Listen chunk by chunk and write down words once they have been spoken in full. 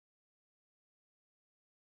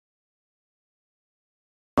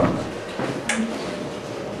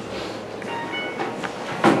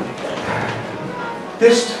You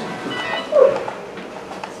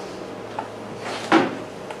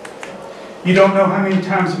don't know how many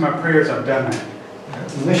times in my prayers I've done that.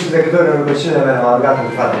 Nu știu de câte ori în rugăciunile mele m-am rugat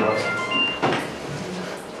pentru fratele nostru.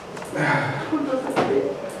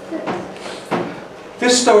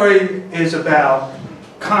 This story is about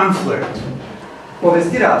conflict.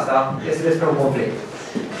 Povestirea asta este despre un conflict.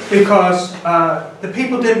 Because the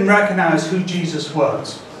people didn't recognize who Jesus was.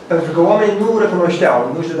 Pentru că oamenii nu recunoșteau,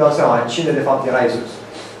 nu își dădeau seama cine de fapt era Isus.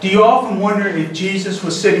 Do you often wonder if Jesus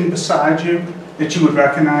was sitting beside you, that you would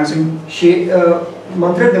recognize him? Și mă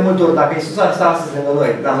întreb de multe ori dacă Isus ar sta astăzi lângă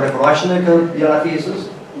noi, dar am recunoaște noi că El ar fi Isus?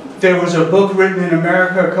 There was a book written in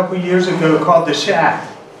America a couple years ago called The Shack.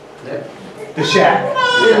 The Shack.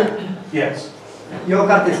 Yes. E o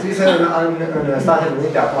carte scrisă în Statele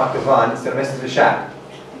Unite acum câțiva ani, se numește The Shack.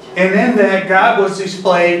 And in that, God was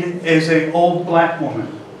displayed as an old black woman.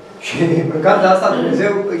 Și în cartea asta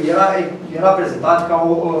Dumnezeu era prezentat ca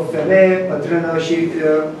o femeie bătrână și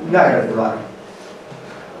neagră de culoare.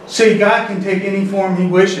 See, God can take any form He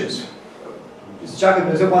wishes. Zicea că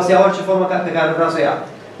Dumnezeu poate să ia orice formă pe care vrea să o ia.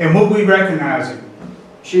 And would we recognize Him?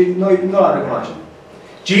 Și noi nu l-am recunoaște.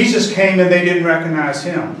 Jesus came and they didn't recognize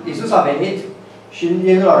Him. Isus a venit și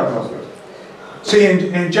ei nu l-au recunoscut. See,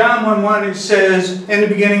 in John 1:1 it says, in the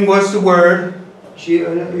beginning was the Word. Și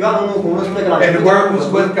în Ioan 1:1 spune că la and the Word was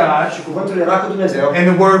with God. Și cuvântul era cu Dumnezeu. And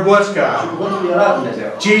the Word was God. Și cuvântul era Dumnezeu.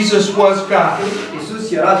 Jesus was God. Isus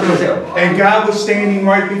era Dumnezeu. And God was standing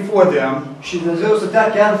right before them. Și Dumnezeu stătea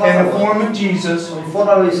chiar în fața lor. In the form of Jesus. În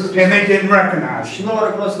forma lui Isus. And they didn't recognize. Și nu l-au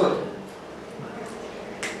recunoscut.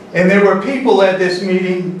 And there were people at this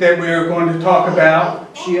meeting that we are going to talk about.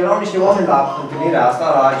 Și erau niște oameni la întâlnirea asta,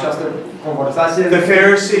 la această conversație. The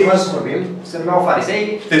Pharisees. Se numeau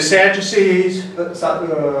farisei. The Sadducees.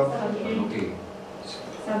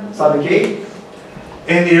 Sadducei.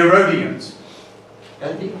 And the Herodians.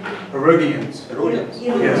 Herodians. Herodians.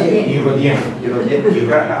 Yes.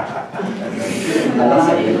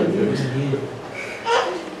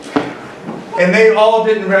 And they all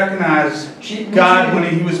didn't recognize God when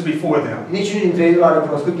He was before them. Niciunul dintre ei nu l-a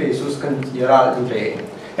recunoscut pe Isus când era dintre ei.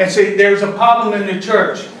 And see, there's a problem in the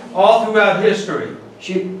church all throughout history.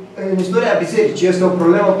 Și în istoria bisericii este o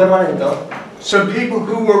problemă permanentă. Some people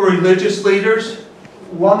who were religious leaders,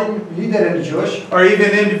 oameni lideri religioși, or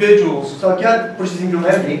even individuals, sau chiar pur și simplu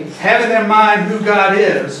membri, have in their mind who God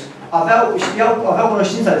is. Aveau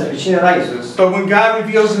cunoștința despre cine era Isus. But when God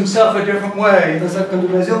reveals Himself a different way, însă când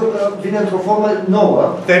Dumnezeu vine într-o formă nouă,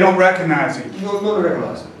 they don't recognize Him. Nu-L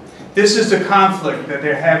recunosc. This is the conflict that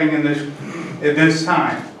they're having in this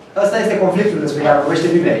time. Asta este conflictul despre care vorbește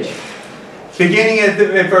Biblia aici. Beginning at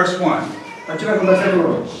verse 1. Începem cu versetul 1.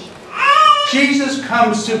 Jesus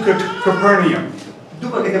comes to Capernaum.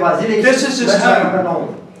 După câteva zile, this is his home.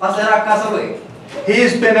 Asta era casa lui. He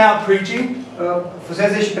has been out preaching.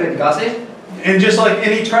 Fusese și predicase. And just like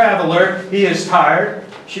any traveler, he is tired.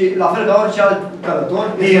 Și la fel ca orice alt călător,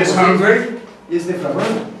 he is hungry. Este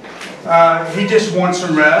flămând. He just wants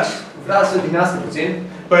some rest. Vrea să odihnească puțin.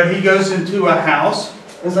 But he goes into a house.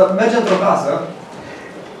 Însă merge într-o casă.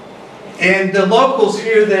 And the locals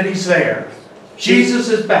hear that he's there. Jesus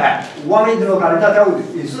is back. Oamenii din localitate aud,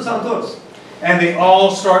 Isus s-a întors. And they all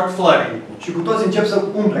start flooding. Și cu toți încep să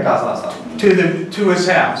umple casa asta. To his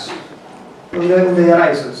house. Unde era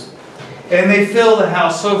Isus. And they fill the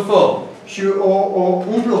house so full. Și o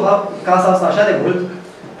umplu casa asta așa de mult.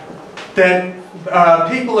 That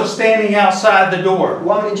people are standing outside the door.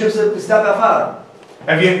 Oamenii încep să stea pe afară.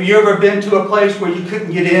 Have you ever been to a place where you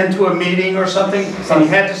couldn't get into a meeting or something, and you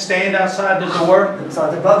had to stand outside the door? S-a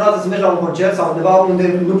întâmplat vreodată să mergi la un concert sau undeva unde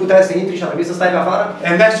nu puteai să intri și a trebuit să stai pe afară?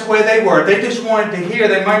 And that's the way they were. They just wanted to hear.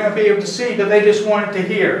 They might not be able to see, but they just wanted to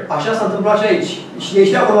hear. Așa s-a întâmplat și aici. Și ei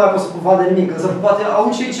știau că nu mai pot să vadă nimic, însă poate au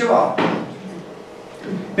și ei ceva.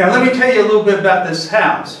 Now let me tell you a little bit about this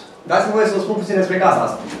house. Dați-mi voie să vă spun puțin despre casa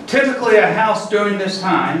asta. Typically a house during this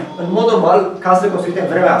time, în mod normal, casele construite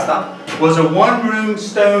în vremea asta, was a one-room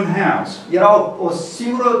stone house. Era o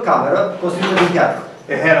singură cameră construită din piatră.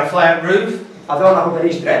 It had a flat roof. Avea un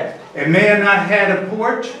acoperiș drept. It may have not had a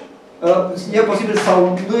porch. E posibil sau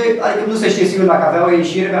nu, adică nu se știe sigur dacă avea o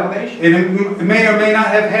ieșire pe acoperiș. It may or may not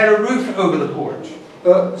have had a roof over the porch.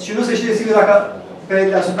 Și nu se știe sigur dacă pe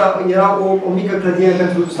deasupra era o mică clădire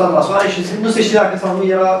pentru stat la soare și nu se știe dacă sau nu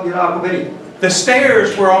era acoperit. The stairs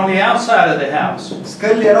were on the outside of the house.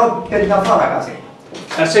 Scările erau pe din afara casei.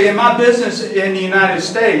 I say in my business in the United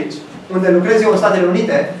States, unde lucrez eu în Statele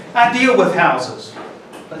Unite, I deal with houses.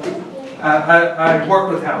 I work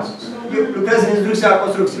with houses. Eu lucrez în industria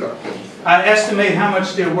construcțiilor. I estimate how much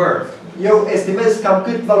they're worth. eu estimez cam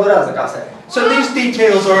cât valorează casa aia. So these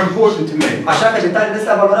details are important to me. Așa că detaliile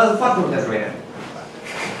astea valorează foarte mult pentru mine.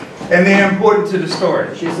 And they're important to the story.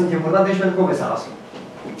 Și sunt importante și pentru povestea noastră.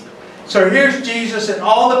 So here's Jesus and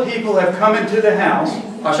all the people have come into the house.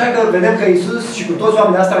 Așa că vedem că Iisus și cu toți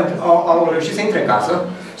oamenii ăsta au reușit să intre în casă.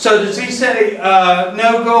 So does he say, no,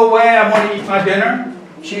 go away, I want to eat my dinner?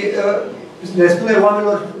 Și le spune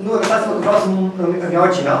oamenilor, nu, lăsați-mă că vreau să-mi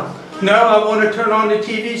iau cina. No, I want to turn on the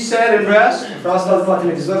TV set and rest? Vreau să dau la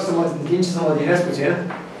televizor, să mă întind și să mă odihnez puțin.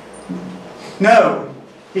 No,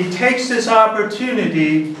 he takes this opportunity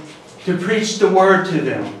to preach the word to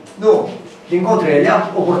them. Nu. Din contră, el ia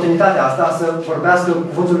oportunitatea asta să vorbească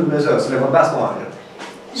cuvântul lui Dumnezeu, să le vorbească oamenilor.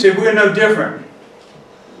 See, we're no different.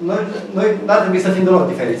 Noi n-ar trebui să fim deloc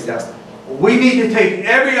diferiți de asta. We need to take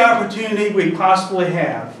every opportunity we possibly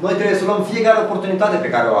have. Noi trebuie să luăm fiecare oportunitate pe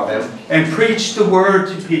care o avem. And preach the word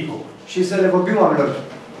to people. Și să le vorbim oamenilor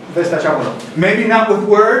vestea cea bună. Maybe not with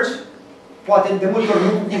words. Poate de multe ori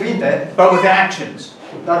nu cu cuvinte. But with actions.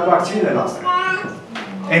 Dar cu acțiunile noastre.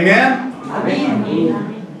 Amen? Amen.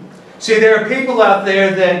 See, there are people out there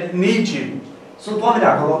that need you. Sunt oameni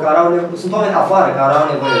acolo care sunt oameni afară care au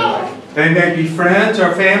nevoie de noi. They may be friends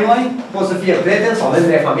or family. Pot să fie prieteni sau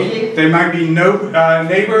membri ai familiei. They might be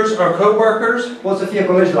neighbors or co-workers. Pot să fie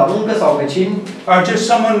colegi la muncă sau vecini. Or just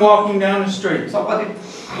someone walking down the street. Sau poate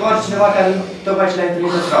doar cineva care tocmai ce le-ai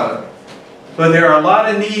întâlnit în stradă. But there are a lot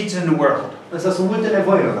of needs in the world. Însă sunt multe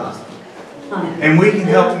nevoi în asta. And we can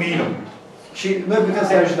help meet them. Și noi putem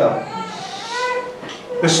să-i ajutăm.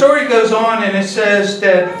 The story goes on and it says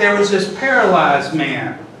that there was this paralyzed man.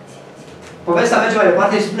 Povestea merge mai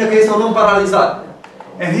departe și spune că este un om paralizat.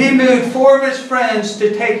 And he moved 4 of his friends to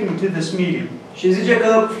take him to this meeting. Și zice că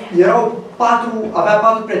avea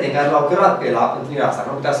 4 prieteni care l-au cărat pe el la întâlnirea asta, că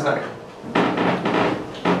nu putea să meargă.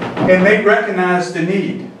 And they recognized the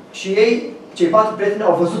need. Și ei, cei 4 prieteni,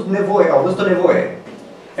 au văzut o nevoie.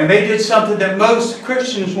 And they did something that most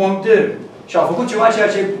Christians won't do. Și au făcut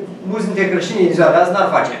ceea ce mulți dintre creștinii din ziua de azi n-ar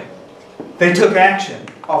face. They took action.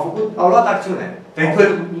 Au luat acțiune.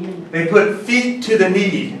 They put feet to the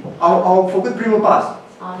need. Au făcut primul pas.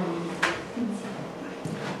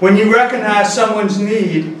 When you recognize someone's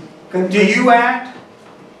need, do you act?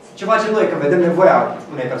 Ce facem noi când vedem nevoia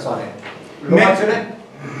unei persoane? Luăm acțiune?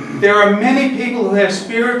 There are many people who have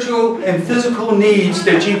spiritual and physical needs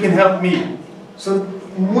that you can help meet. Sunt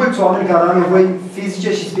mulți oameni care au nevoi fizice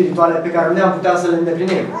și spirituale pe care noi am putea să le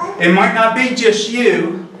îndeplinim. It might not be just you.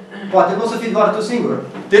 Poate nu o să fii doar tu singur.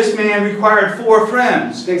 This man required 4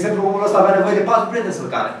 friends. De exemplu, omul ăsta avea nevoie de 4 prieteni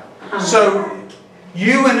să-l care. So,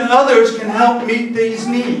 you and others can help meet these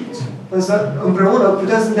needs. Însă, împreună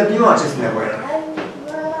putem să îndeplinim aceste nevoi.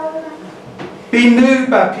 Be moved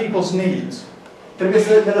by people's needs. Trebuie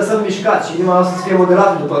să ne lăsăm mișcați și inima noastră să fie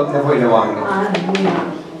modelată după nevoile oamenilor.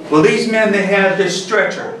 Well, these men, they have this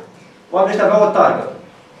stretcher. Oamenii ăștia aveau o targă.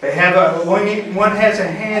 They have one has a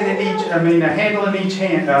hand in each, a handle in each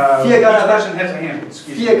hand. Each person has a handle,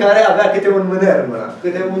 excuse me. Fiecare avea câte un mâner în mână,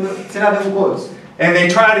 ținea de un colț. And they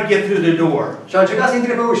try to get through the door. Și au încercat să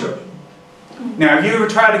intre pe ușă. Now, have you ever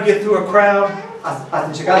tried to get through a crowd? Ați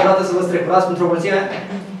încercat vreodată să vă strecurați într-o mulțime?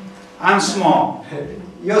 I'm small.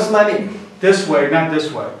 Eu sunt mai mic. This way, not this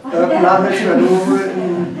way. La înălțime, nu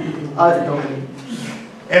alte domenii.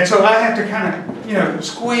 And so I have to kind of,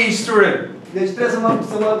 squeeze through. Deci trebuie să mă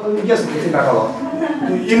îngheț puțin pe acolo.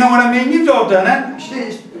 You know what I mean? You've all done it. Știi,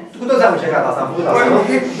 cu toți am încercat asta, am făcut asta. Well,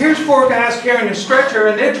 here's 4 guys carrying a stretcher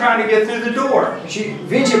and they're trying to get through the door. Și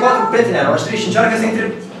vin cei 4 prieteni ai noștri și încearcă să intre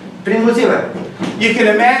prin mulțime. You can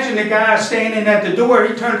imagine the guy standing at the door,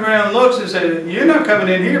 he turns around and looks and says, "You're not coming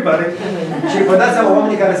in here, buddy." Și vă dați seama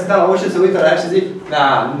oamenii care stau la ușă se uită la ea și zic, da,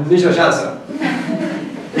 nici o șansă.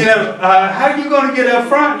 How are you going to get up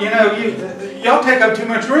front? Y'all take up too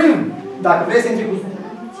much room. Dacă vrei să intri cu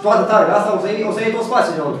toată targa asta, o să iei tot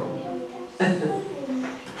spațiul înăuntru.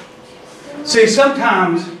 See,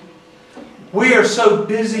 sometimes we are so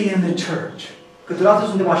busy in the church. Câteodată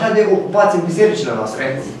suntem așa de ocupați în bisericile noastre.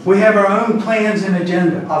 We have our own plans and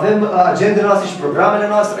agenda. Avem agendele noastre și programele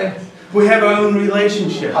noastre. We have our own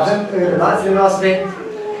relationships. Avem relațiile noastre.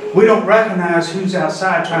 We don't recognize who's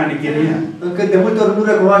outside trying to get in. Încât de multe ori nu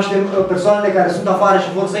recunoaștem persoanele care sunt afară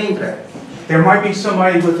și vor să intre. There might be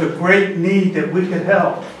somebody with a great need that we could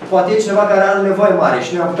help. Poate e cineva care are nevoie mare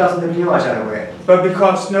și noi am putea să îndeplinim acea nevoie. But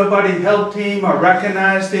because nobody helped him or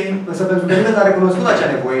recognized him, Însă pentru că nimeni n-a recunoscut acea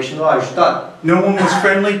nevoie și nu a ajutat, no one was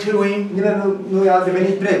friendly to him, nimeni nu i-a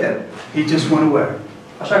devenit prieten. he just went away.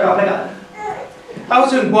 Așa că a plecat. I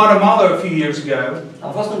was in Guatemala a few years ago,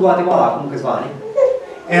 Am fost în Guatemala acum câțiva ani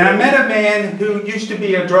and I met a man who used to be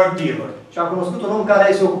a drug dealer. Și am cunoscut un om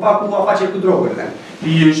care se ocupa cu afaceri cu drogurile.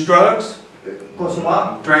 He used drugs,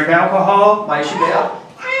 Consuma, drank alcohol, mai și bea.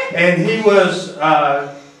 and he was,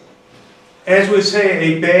 as we say,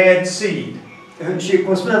 a bad seed. Și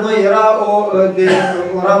cum spunem noi, era o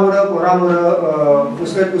ramură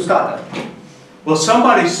uscată. Well,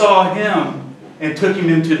 somebody saw him and took him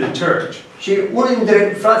into the church. Și unul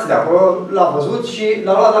dintre frații de acolo l-a văzut și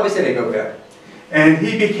l-a luat la biserică cu el. And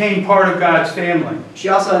he became part of God's family. Și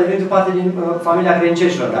astfel a devenit parte din familia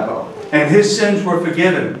credincioșilor de acolo. And his sins were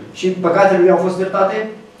forgiven. Și păcatele lui au fost iertate.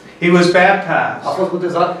 He was baptized. A fost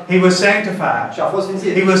botezat. He was sanctified. Și a fost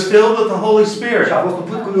sfințit. He was filled with the Holy Spirit. Și a fost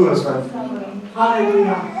umplut cu Duhul Sfânt.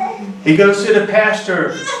 He goes to the pastor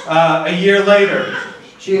a year later.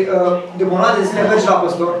 Și de un an de zile merge la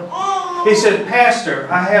păstor. He said, "Pastor,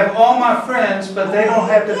 I have all my friends, but they don't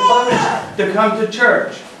have the courage to come to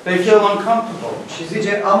church. They feel uncomfortable." Și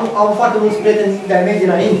zice, am foarte mulți prieteni de-ai mei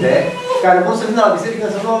dinainte care vor să vină la biserică,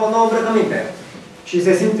 însă nu au îmbrăcăminte. Și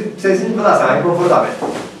se simt pe asta, inconfortabil.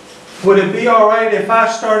 Would it be all right if I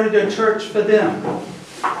started a church for them?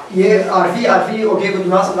 Ar fi ok cu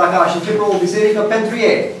dumneavoastră dacă aș începe o biserică pentru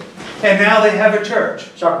ei. And now they have a church.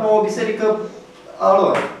 Și acum o biserică a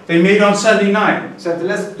lor. They meet on Sunday night. Se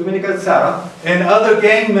întâlnesc duminică seara. And other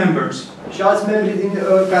gang members. Și alți membri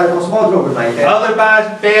care consumau droguri înainte. Other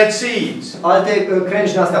bad seeds. Alte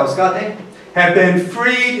crengi din astea uscate. Have been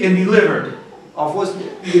freed and delivered. Au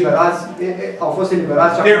fost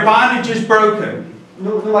eliberați. Their bondage is broken.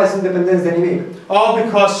 Nu mai sunt dependenți de nimic. All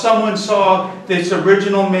because someone saw this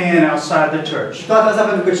original man outside the church. Și toate astea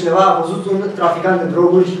pentru că cineva a văzut un traficant de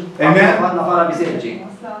droguri în afara bisericii.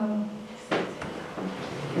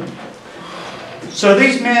 So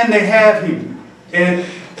these men, they have him. And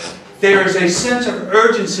there is a sense of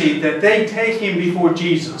urgency that they take him before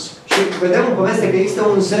Jesus. Și vedem în poveste că există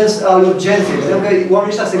un sens al urgenței. Vedem că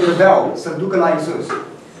oamenii ăștia se grăbeau să-L ducă la Iisus.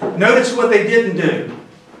 Notice what they didn't do.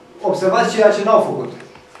 Observați ceea ce n-au făcut.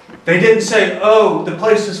 They didn't say, "Oh, the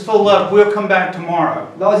place is full up. We'll come back tomorrow."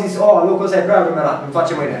 N-au zis, locul ăsta e prea aglomerat, îl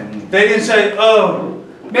facem mâine. They didn't say, "Oh,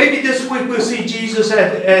 maybe this week we'll see Jesus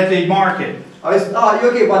at the market." Au zis, e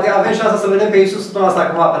ok, poate avem șansa să vedem pe Iisus săptămâna asta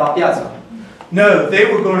acum pe la piață. No, they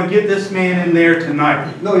were going to get this man in there tonight.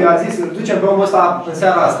 Nu, i-a zis, ducem pe omul ăsta în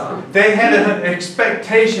seara asta. They had an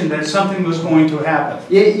expectation that something was going to happen.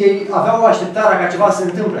 Ei aveau o așteptare ca ceva să se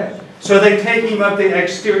întâmple. So they take him up the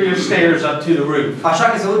exterior stairs up to the roof. Așa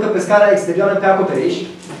că se urcă pe scara exterioară pe acoperiș.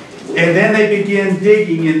 And then they begin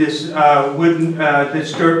digging in this this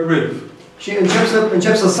dirt roof. Și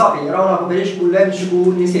încep să sape. Era un acoperiș cu lemn și cu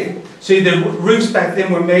nisip. See, the roofs back then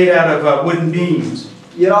were made out of wooden beams.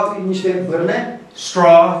 Erau niște bârne,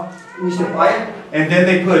 straw, niște paie, and then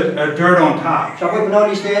they put dirt on top. Și apoi puneau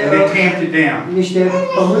and they tamped it down. Niște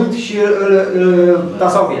pământ și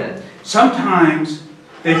tasau bine. Sometimes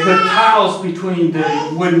they put tiles between the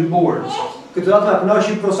wooden boards. Câteodată mai puneau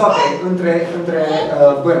și prosoape între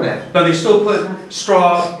bârne. But they still put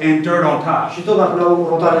straw and dirt on top. Și tot mai puneau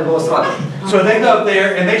rotoare de două strate. So they go up there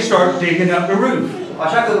and they start digging up the roof.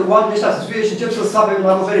 Așa că oamenii ăștia se suie și încep să sape un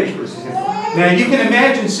acoperiș, pur și simplu. Now you can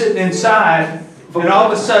imagine sitting inside and all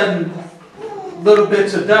of a sudden little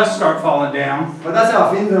bits of dust start falling down. Vă dați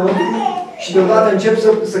seama, fiind înăuntru și deodată încep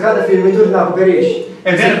să cadă firmituri din acoperiș.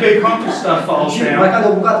 And then a big hunk of stuff falls Și mai down. cade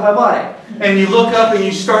o bucată mai mare. And you look up and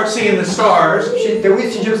you start seeing the stars. Și te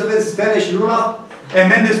uiți și începi să vezi stele și luna. And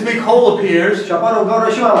then this big hole appears. Și apare o gaură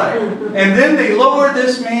și mai mare. And then they lower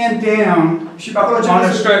this man down Și pe acolo on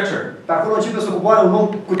a stretcher. Pe acolo începe să coboare un om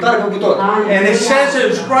cu targă cu tot. And it says it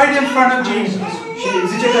was right in front of Jesus. Și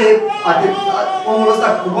zice că omul ăsta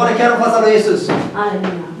coboare chiar în fața lui Iisus.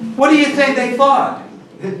 What do you think they thought?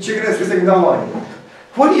 Ce crezi că se gândeau oamenii?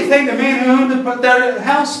 What do you think the man who owned their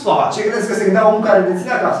house thought? Ce crezi că se gândea omul care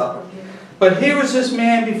deținea casa? But here was this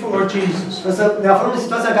man before Jesus. Însă ne aflăm în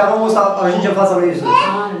situația în care omul ăsta ajunge în fața lui Iisus.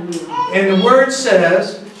 And the word says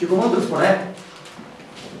Și cuvântul spune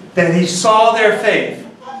that he saw their faith.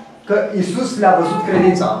 că Iisus le-a văzut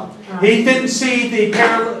credința. He didn't see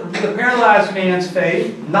the paralyzed man's faith.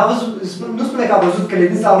 Nu spune că a văzut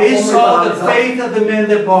credința He omului saw the paralizat. faith of the men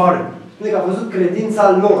that bought him. Spune că a văzut credința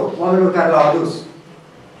lor, oamenilor care l-au adus.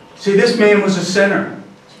 See, this man was a sinner.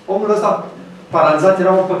 Omul ăsta paralizat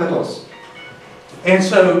era un păcătos. And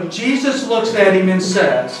so Jesus looks at him and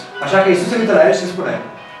says, Așa că Iisus se uită la el și spune: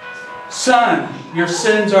 Son, your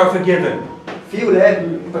sins are forgiven. Fiule,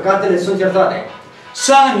 păcatele sunt iertate.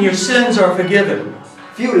 Son, your sins are forgiven.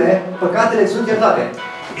 Fiule, păcatele sunt iertate.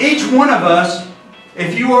 Each one of us,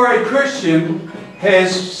 if you are a Christian, has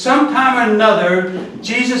sometime or another,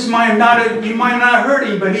 Jesus you might not have heard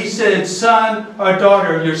him, but he said, son or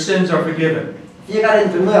daughter, your sins are forgiven. Fiecare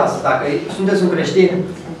dintre noi astăzi, dacă sunteți un creștin,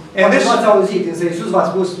 poate nu ați auzit, însă Iisus v-a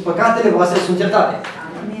spus, păcatele voastre sunt iertate.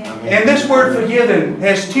 And this word forgiven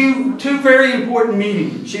has two very important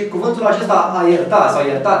meanings. Și cuvântul acesta a ierta sau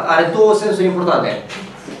iertat are două sensuri importante.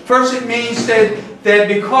 First, it means that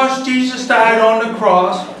because Jesus died on the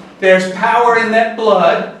cross, there's power in that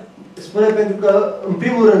blood. Spune pentru că, în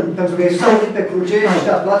primul rând, pentru că Iisus a murit pe cruce și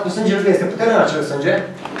a plătit cu sângele Lui, este putere în acel sânge.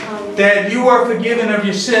 That you are forgiven of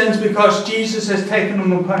your sins because Jesus has taken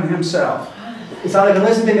them upon Himself. Înseamnă că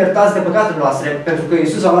noi suntem iertați de păcatele noastre pentru că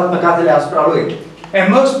Iisus a luat păcatele asupra Lui. And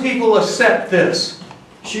most people accept this.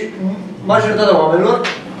 Și majoritatea oamenilor,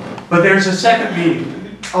 but there's a second meaning.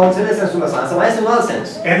 Au înțeles sensul ăsta, însă mai este un alt sens.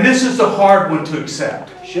 And this is the hard one to accept.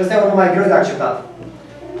 Și ăsta e unul mai greu de acceptat.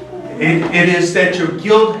 It is that your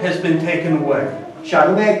guilt has been taken away. Și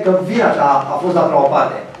anume că vina ta a fost dată la o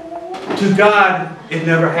parte. To God, it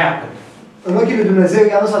never happened. În ochii lui Dumnezeu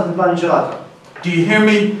ea nu s-a întâmplat niciodată. Do you hear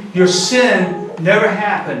me? Your sin never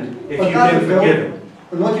happened if you've been forgiven.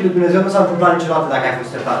 În ochii lui Dumnezeu nu s-a întâmplat niciodată dacă ai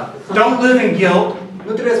fost iertat. Don't live in guilt.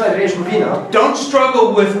 Nu trebuie să mai trăiești cu vină. Don't struggle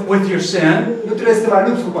with your sin. Nu trebuie să te mai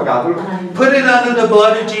lupți cu păcatul. Put it under the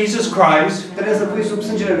blood of Jesus Christ. Trebuie să pui sub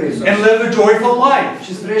sângele lui Isus. And live a joyful life.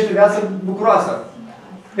 Și să trăiești o viață bucuroasă.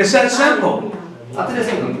 It's that simple. Atât de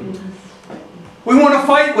simplu. We want to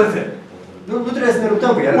fight with it. Nu trebuie să ne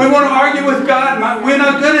luptăm cu el. We want to argue with God. We're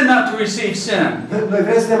not good enough to receive sin. Noi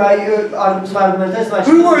vrem să ne mai argumentăm, să mai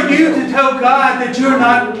Who are you to tell God that you're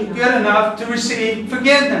not good enough to receive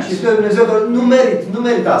forgiveness? Și spune Dumnezeu că nu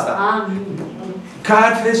merit asta.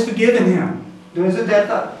 God has forgiven him. Dumnezeu te-a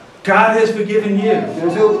iertat. God has forgiven you.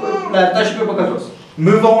 Dumnezeu l-a iertat și pe păcătos.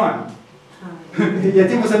 Move on. E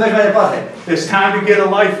timpul să mergi mai departe. It's time to get a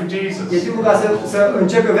life for Jesus. E timpul ca să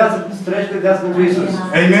începi o viață, să trăiești o viață pentru Isus.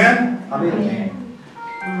 Amen? Amin.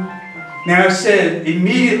 Now it said,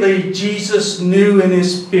 immediately Jesus knew in his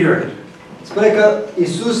spirit. Spune că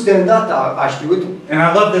Isus de îndată a știut. And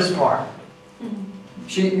I love this part.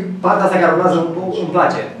 Și partea asta care urmează îmi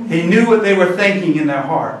place. He knew what they were thinking in their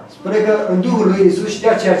heart. Spune că în Duhul lui Isus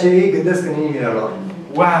știa ceea ce ei gândesc în inimile lor.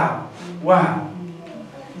 Wow. Wow.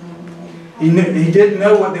 He didn't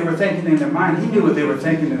know what they were thinking in their mind. He knew what they were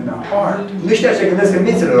thinking in their heart. Nu știa ce gândesc în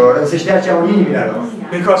mințile lor, însă știa ce au în inimile lor.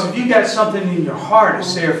 Because if you got something in your heart,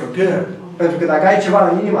 it's there for good. Pentru că dacă ai ceva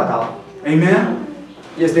în inima ta, amen,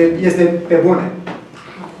 este pe bune.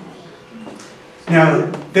 Now,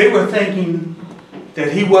 they were thinking that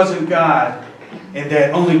he wasn't God and that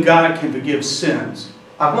only God can forgive sins.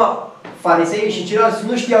 Acum, fariseii și ceilalți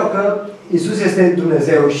nu știau că Isus este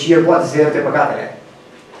Dumnezeu și El poate să ierte păcatele.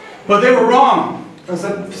 But they were wrong. Însă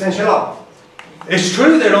se înșelau. It's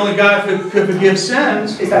true that only God could forgive sins.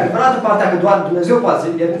 Este adevărată partea că doar Dumnezeu poate să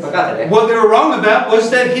ierte păcatele. What they were wrong about was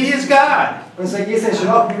that He is God. Însă ei se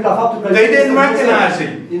înșelau cu privire la faptul că they didn't recognize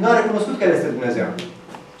Him. Ei nu au recunoscut că El este Dumnezeu.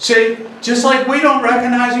 See, just like we don't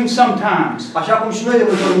recognize Him sometimes. Așa cum și noi de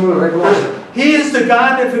multe ori nu îl recunoaștem. He is the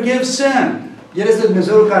God that forgives sin. El este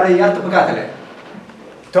Dumnezeul care iartă păcatele.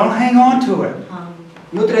 Don't hang on to it.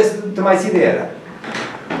 Nu trebuie să te mai ții de ele.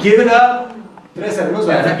 Give it up. Trebuie să renunți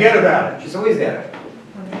la ele. Forget about it. Și să uiți de ele.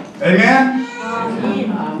 Amen?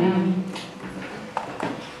 Amen.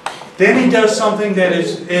 Then he does something that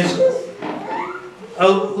is a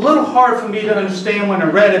little hard for me to understand when I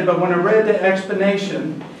read it, but when I read the explanation,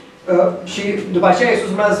 și după aceea Iisus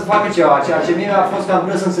urmează să facă ceva, ceea ce mie a fost cam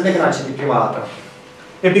greu să înțeleg când am citit prima dată.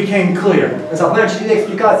 It became clear. Însă apoi am citit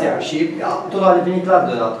explicația și totul a devenit clar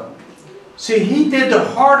deodată. See, he did the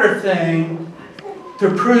harder thing to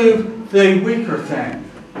prove the weaker thing.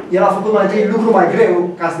 El a făcut mai întâi lucru mai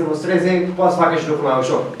greu ca să demonstreze că poate să facă și lucru mai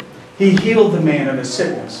ușor. He healed the man of his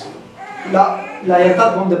sickness. L-a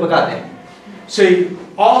iertat om de păcate. See,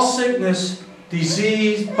 all sickness,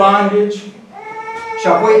 disease, bondage, și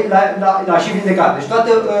apoi l-a și vindecat. Deci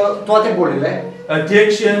toate bolile,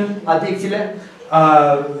 adicțiile,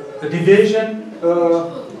 division,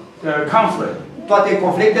 conflict. Toate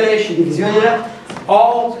conflictele și diviziunile,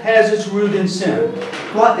 all has its root in sin.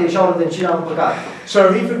 Toate își au rădăcina în păcat. So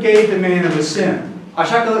he forgave the man of his sin.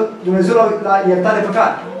 Așa că Dumnezeu l-a iertat de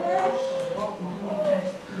păcat.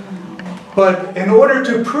 But in order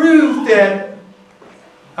to prove that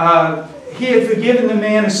he had forgiven the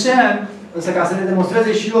man of sin, însă ca să le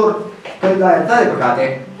demonstreze și lor că l-a iertat de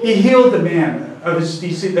păcate, he healed the man of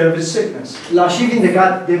his sickness. L-a și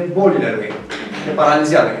vindecat de bolile lui, de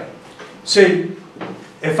paralizia lui. See,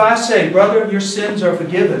 if I say, brother, your sins are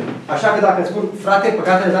forgiven, așa că dacă îți spun, frate,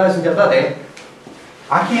 păcatele tale sunt iertate,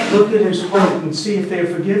 I can't look at his heart and see if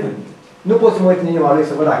they're forgiven. Nu pot să mă uit în inima lui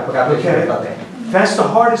să văd dacă păcatele sunt iertate. That's the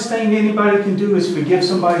hardest thing anybody can do is forgive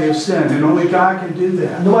somebody of sin, and only God can do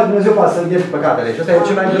that. Numai Dumnezeu poate să ierți păcatele și asta e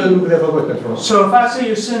cel mai greu lucru de făcut pentru noi. So if I say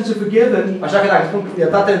your sins are forgiven, Așa că dacă spun că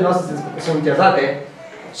iertatele noastre sunt iertate,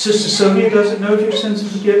 Sister Sylvia doesn't know if your sins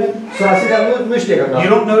are forgiven. Sora Silvia nu știe că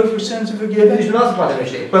You don't know if your sins are forgiven. nici dumneavoastră poate nu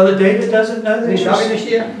știe. Brother David doesn't know that Nici David nu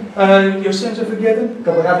știe your sins are forgiven. că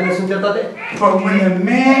păcatele sunt iertate. But when the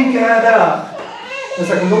man got up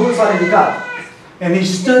Însă când Domnul s-a ridicat and he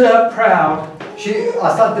stood up proud, și a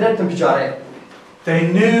stat drept în picioare, they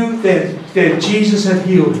knew that Jesus had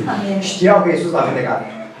healed him. știau că Iisus l-a vindecat.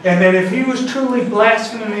 And that if he was truly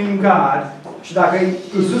blaspheming God, Și dacă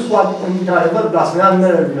Iisus într-adevăr blasfemea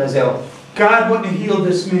numele Lui Dumnezeu, God wouldn't have healed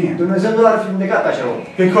this man. Dumnezeu nu l-ar fi vindecat pe acel om.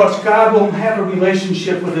 Because God won't have a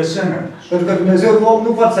relationship with a sinner. Pentru că Dumnezeu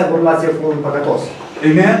nu poate să aibă o relație cu un păcătos.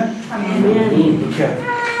 Amen? Amen. Okay.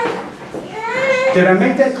 Did I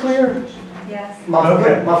make that clear? Yes.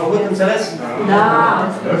 M-a făcut înțeles? Da.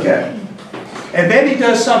 Okay. And then he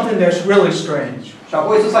does something that's really strange. Și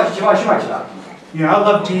apoi Iisus face ceva și mai ciudat. You know, I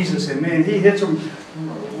love Jesus, and man, he hits them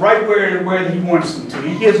right where he wants them to.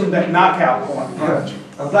 He gives them that knockout punch.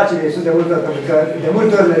 Îmi place de Iisus de multe ori, pentru că de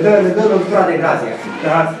multe ori le dă lovitura de grație.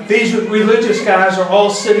 These religious guys are all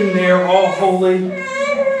sitting there, all holy.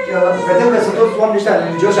 Vedem că sunt toți oamenii ăștia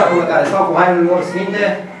religioși acolo care stau cu hainele lor sfinte.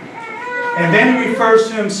 And then he refers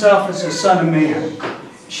to himself as the Son of Man.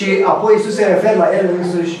 Și apoi Iisus se referă la el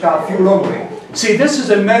însuși ca Fiul omului. See, this is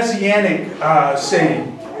a messianic saying.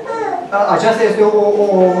 Aceasta este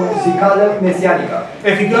o zicală mesianică.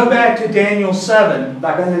 If you go back to Daniel 7,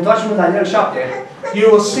 Dacă ne întoarcem în Daniel 7, you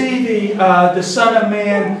will see the Son of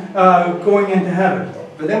Man going into heaven.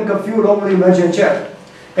 vedem că Fiul omului merge în cer.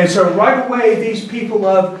 And so right away, these people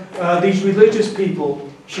of these religious people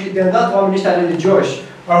Și de îndată oamenii ăștia religioși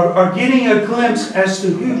are getting a glimpse as to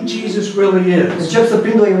who Jesus really is. încep să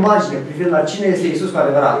prindă o imagine privind la cine este Iisus cu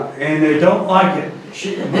adevărat. And they don't like it. Și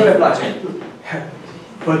nu le place.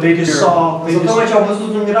 But they just saw Tocmai ce au văzut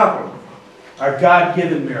un miracol. a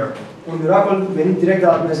God-given miracle. Un miracol venit direct de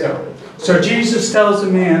la Dumnezeu. So Jesus tells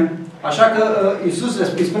the man, Așa că Iisus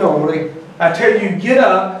îi spune omului, I tell you, get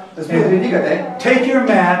up, îți spune, and ridică-te, take your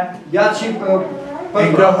mat, ia-ți și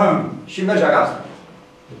and go home. și mergi acasă.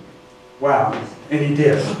 Wow. And he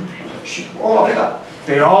did. Și omul a plecat.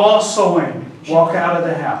 They all saw him walk out of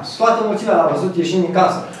the house. Toată mulțimea l-a văzut ieșind din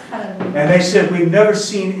casă. And they said, we've never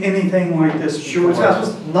seen anything like this Și mulțimea a before.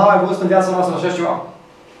 spus, n-am mai văzut în viața noastră așa ceva.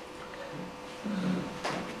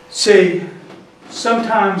 See,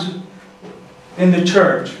 sometimes in the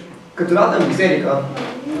church, Câteodată în biserică,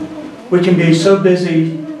 we can be so busy,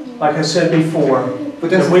 like I said before,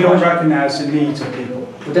 that we don't recognize the needs of people.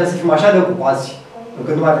 putem să fim așa de ocupați,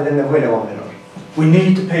 încât nu mai vedem nevoile oamenilor. We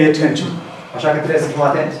need to pay attention. Așa că trebuie să fim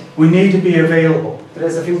atenți. We need to be available.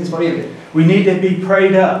 Trebuie să fim disponibili. We need to be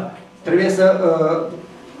prayed up Trebuie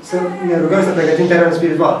să ne rugăm să pregătim terenul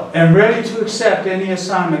spiritual. and ready to accept any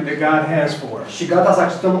assignment that God has for us. Și gata să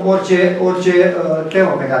acceptăm orice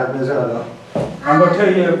temă pe care Dumnezeu ne dă. I'm going to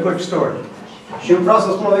tell you a quick story. Și vreau să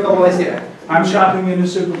vă spun o mică povestire. I'm shopping in the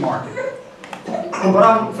supermarket.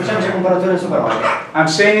 Făceam niște cumpărături în supermarket. I'm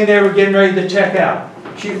standing there, we're getting ready to check out.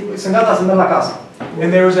 Și sunt gata să merg la casă. And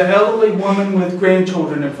there was an elderly woman with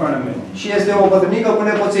grandchildren in front of me. Și este o bătrânică cu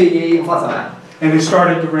nepoții ei în fața mea. And it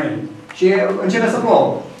started to rain. Și începe să plouă.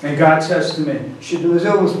 And God says to me, Și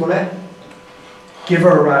Dumnezeu îmi spune, give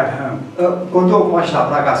her a ride home. conduc cu mașina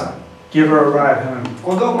până acasă. Give her a ride home.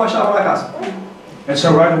 Conduc cu mașina până acasă. And so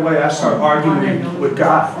right away I start arguing with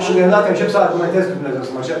God. Și de îndată încep să argumentez cu Dumnezeu,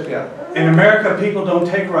 să mă cer cu El. In America, people don't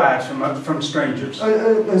take rides from strangers.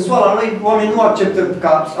 În SUA, la noi, oamenii nu acceptă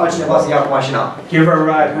ca altcineva să ia cu mașina. Give her a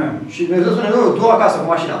ride home. Și Dumnezeu spune, nu, du acasă cu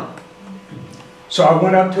mașina. So I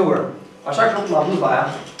went up to her. Așa că m-am dus la ea.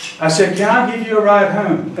 I said, can I give you a ride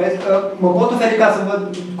home? Mă pot oferi ca să vă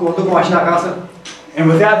conduc cu mașina acasă? And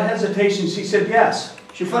without hesitation, she said yes.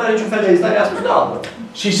 Și fără niciun fel de ezitare, a spus da.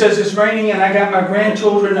 She says it's raining and I got my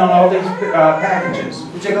grandchildren on all these packages.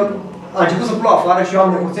 Zice că a început să plouă afară și eu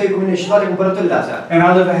am necuței cu mine și toate cumpărăturile astea. And I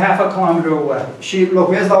live a half a kilometer away. Și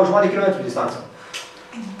locuiesc la o jumătate de kilometru distanță.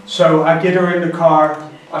 So I get her in the car.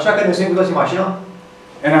 Așa că ne suim cu toții în mașină.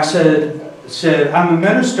 And I said, I'm a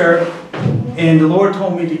minister and the Lord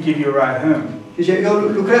told me to give you a ride home. Zice, eu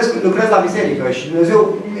lucrez la biserică și Dumnezeu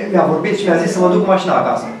mi-a vorbit și mi-a zis să mă duc cu mașina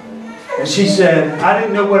acasă. And she said, I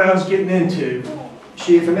didn't know what I was getting into.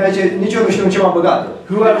 Și femeia zice, nici eu nu știu în ce m-am băgat.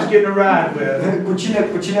 Who I was getting a ride with.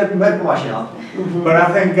 Cu cine merg cu mașina. But I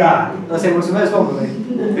thank God. Însă îi mulțumesc Domnului.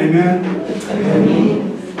 Amen?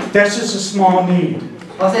 That's just a small need.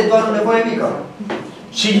 Asta e doar o nevoie mică.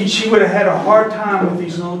 She would have had a hard time with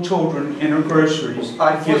these little children in her groceries.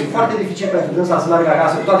 Ar fi fost foarte dificil pentru dânsa să meargă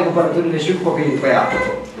acasă cu toate cumpărăturile și cu copiii după ea.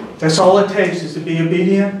 That's all it takes is to be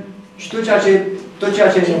obedient. Și tot ceea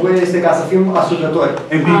ce e nevoie este ca să fim ascultători.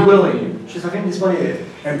 And be willing. Și să fim disponibili.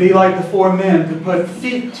 And be like the 4 men to put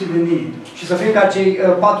feet to the need. Și să fim ca cei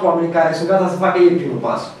 4 oameni care sunt gata să facă ei primul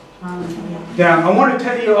pas. Now, I want to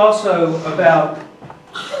tell you also about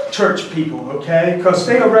church people, okay? Because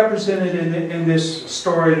they are represented in this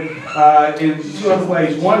story in 2 other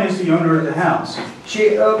ways. One is the owner of the house. Și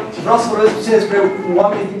vreau să vorbesc puțin despre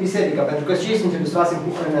oamenii din biserică, pentru că și ei sunt ilustrați în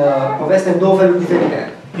poveste în două feluri diferite.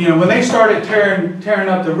 You know, when they started tearing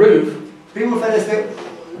up the roof, primul fel este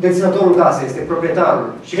deținătorul casei, este proprietarul.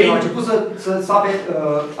 Și când a început să sape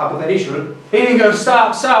acoperișul, he didn't go,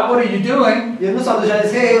 stop, what are you doing? El nu s-a dus și a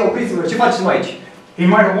zis, hei, opriți-vă, ce faceți aici? He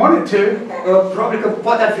might have wanted to. Probabil că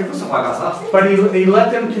poate ar fi vrut să facă asta. But he let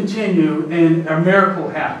them continue and a miracle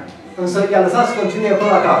happened. Însă i-a lăsat să continue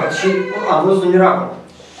până la capăt și a văzut un miracol.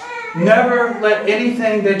 Never let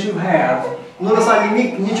anything that you have nu lăsa nimic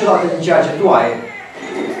niciodată din ceea ce tu ai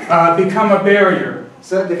become a barrier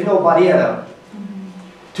să devină o barieră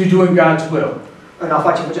to doing God's will. În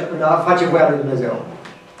a face voia lui Dumnezeu.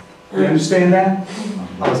 You understand that?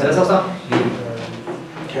 Am înțeles asta?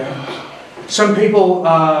 Okay. Some people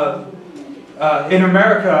in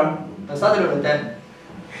America. În Statele Unite.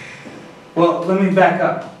 Well, let me back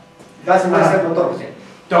up. Dați-mi mai să mă puțin.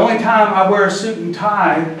 The only time I wear a suit and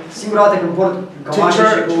tie singura dată când port cămașă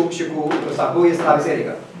și cu sacou este la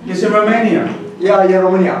biserică. Is in Romania. E în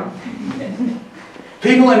România.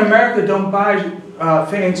 People in America don't buy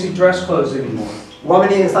fancy dress clothes anymore.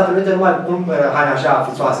 Oamenii în Statele Unite nu mai cumpără haine așa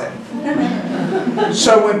fițoase.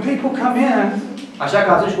 So when people come in, așa că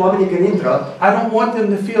atunci oamenii când intră, I don't want them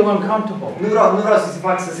to feel uncomfortable. Nu vreau să se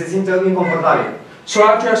facă să se simtă inconfortabil. So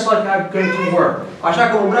I dress like I go to work. Așa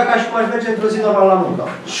că mă îmbrac ca și cum aș merge într-o zi normal la muncă.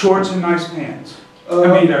 Shorts and nice pants. I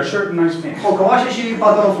mean, a shirt and nice pants. O cămașă și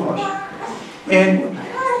pantaloni frumoși. And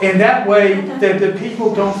in that way, that the people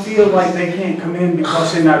don't feel like they can't come in because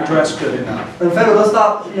they're not dressed good enough. În felul ăsta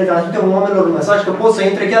le transmitem oamenilor un mesaj că pot să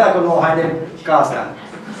intre chiar dacă nu au haine ca astea.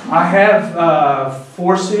 I have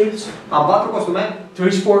 4 suits. Am 4 costume.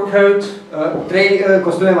 3 sport coats. 3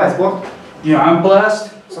 costume mai sport. You know, I'm blessed.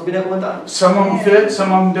 Sunt binecuvântat. Some of them fit,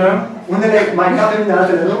 some of them don't. Unele mai cad pe mine,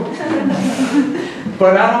 altele nu.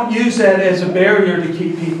 But I don't use that as a barrier to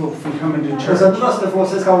keep people from coming to church. Însă nu vreau să le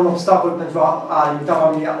folosesc ca un obstacol pentru a limita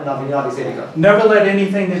oamenii în a veni la biserică. Never let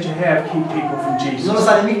anything that you have keep people from Jesus. Nu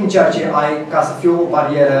lăsa nimic din ceea ce ai ca să fie o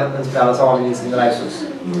barieră înspre a lăsa oamenii să vină la Iisus.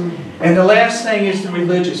 And the last thing is the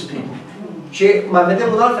religious people. Și mai vedem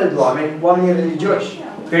un alt fel de oameni, oamenii religioși.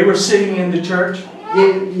 They were sitting in the church.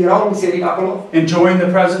 Ei erau în biserică acolo. Enjoying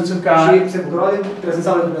the presence of God. Și se bucurau de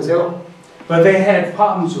prezența lui Dumnezeu. But they had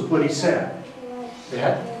problems with what he said. They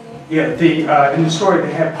had? Yeah, in the story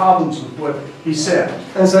they had problems with what he said.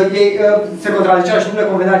 Însă ei se contraziceau și nu le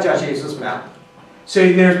convenea ceea ce Iisus spunea. See,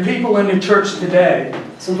 there's people in the church today.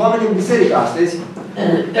 Sunt oameni în biserică astăzi.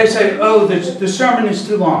 They say, "Oh, the sermon is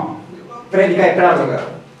too long. Predica e prea lungă.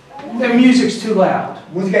 The music's too loud.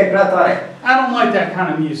 Muzica e prea tare. I don't like that kind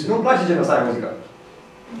of music." Nu-mi place genul ăsta de muzică.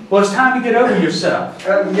 Well, it's time to get over yourself.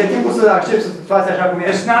 E timpul să accepti să faci așa cum e.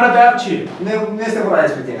 It's not about you. Nu este vorba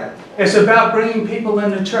despre tine. It's about bringing people in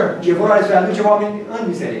the church. E vorba despre a aduce oameni în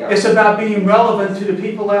biserică. It's about being relevant to the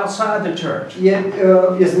people outside the church.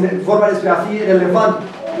 Este vorba despre a fi relevant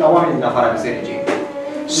la oamenii din afara bisericii.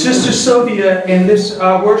 Sister Sylvia and this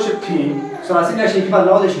worship team, Sora Silvia și echipa de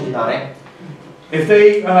laudă și închinare, if they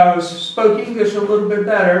spoke English a little bit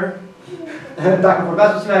better, dacă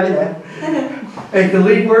vorbeați puțin mai bine, they could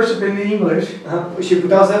lead worship in English, și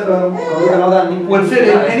puteau să conducă lauda în limba would fit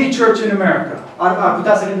in any church in America. Ar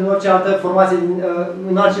putea să vină în orice altă formație,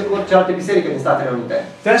 în orice altă biserică din Statele Unite.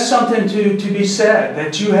 That's something to be said,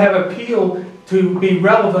 that you have appeal to be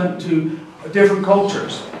relevant to different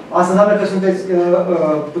cultures. Asta înseamnă că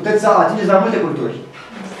puteți să atingeți la multe culturi.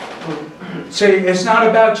 See, it's not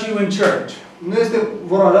about you in church. Nu este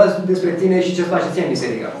vorba despre tine și ce-ți place ție în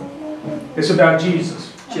biserică. It's about Jesus.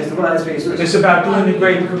 Și este vorba despre Iisus. It's about doing the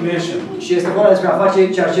Great Commission. Și este vorba despre a face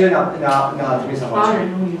ceea ce ne-a trimis să facem.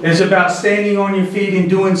 It's about standing on your feet and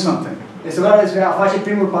doing something. Este vorba despre a face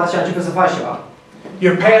primul pas și a începe să faci ceva.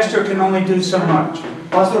 Your pastor can only do so much.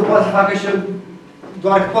 Pastorul poate să facă și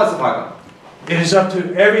doar că poate să facă. It is up to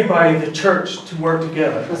everybody in the church to work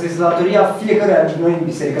together. Însă este datoria fiecăruia dintre noi în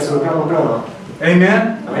biserică să lucrăm împreună. Amen?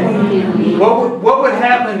 Amen. What would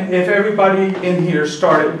happen if everybody in here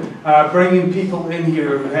started bringing people in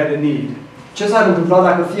here who had a need? Ce s-ar întâmpla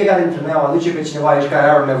dacă fiecare dintre noi am aduce pe cineva aici care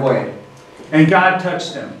are o nevoie? And God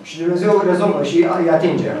touched them. Și Dumnezeu rezolvă și îi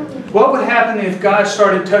atinge. What would happen if God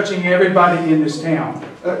started touching everybody in this town?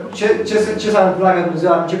 Ce s-ar întâmpla că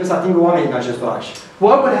Dumnezeu ar începe să atingă oamenii din acest oraș?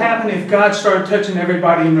 What would happen if God started touching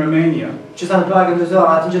everybody in Romania? Ce s-ar întâmpla că Dumnezeu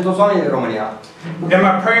ar atinge toți oamenii din România? In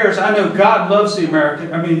my prayers, I know God loves the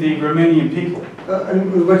Romanian people. În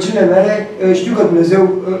rugăciunile mele știu că Dumnezeu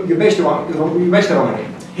iubește românii.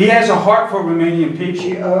 He has a heart for Romanian people. Și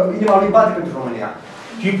inima lui bate pentru România.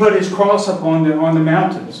 You put His cross up on the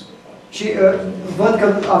mountains. Și văd că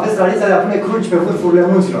aveți tradiția de a pune cruci pe vârfurile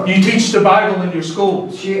munților. You teach the Bible in your schools.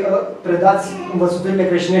 Și predați învățăturile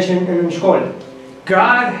creștinești în școli.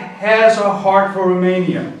 God has a heart for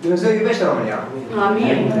Romania. Dumnezeu iubește România.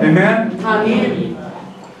 Amen. Amen? Amen.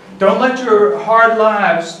 Don't let your hard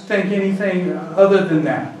lives think anything other than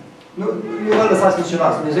that. Nu vă lăsați cu ceva.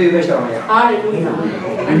 Dumnezeu iubește România. Hallelujah.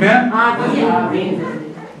 Amen? Amen.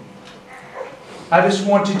 I just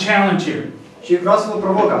want to challenge you Și vreau să vă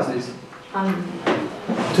provoc astăzi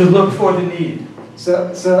to look for the need.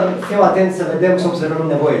 Să fim atenți, să vedem să observăm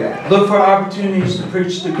nevoile. Look for opportunities to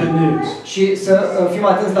preach the good news. Și să fim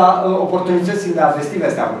atenți la oportunitățile de a vesti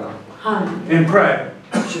vestea bună. And pray.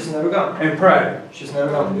 Și să ne rugăm. And pray. Și să ne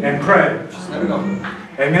rugăm. And pray. Și să ne rugăm.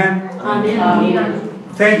 Amen? Amen.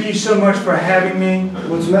 Thank you so much for having me.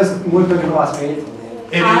 Mulțumesc mult pentru că m-ați primit.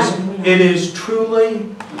 It is truly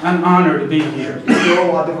an honor to be here. Este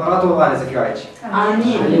o adevărată onoare să fiu aici.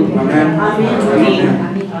 Amen. Amen. Amen.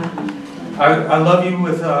 I love you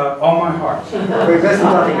with all my heart. Vă iubesc în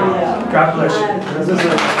toate inima. God bless you. Dumnezeu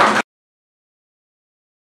să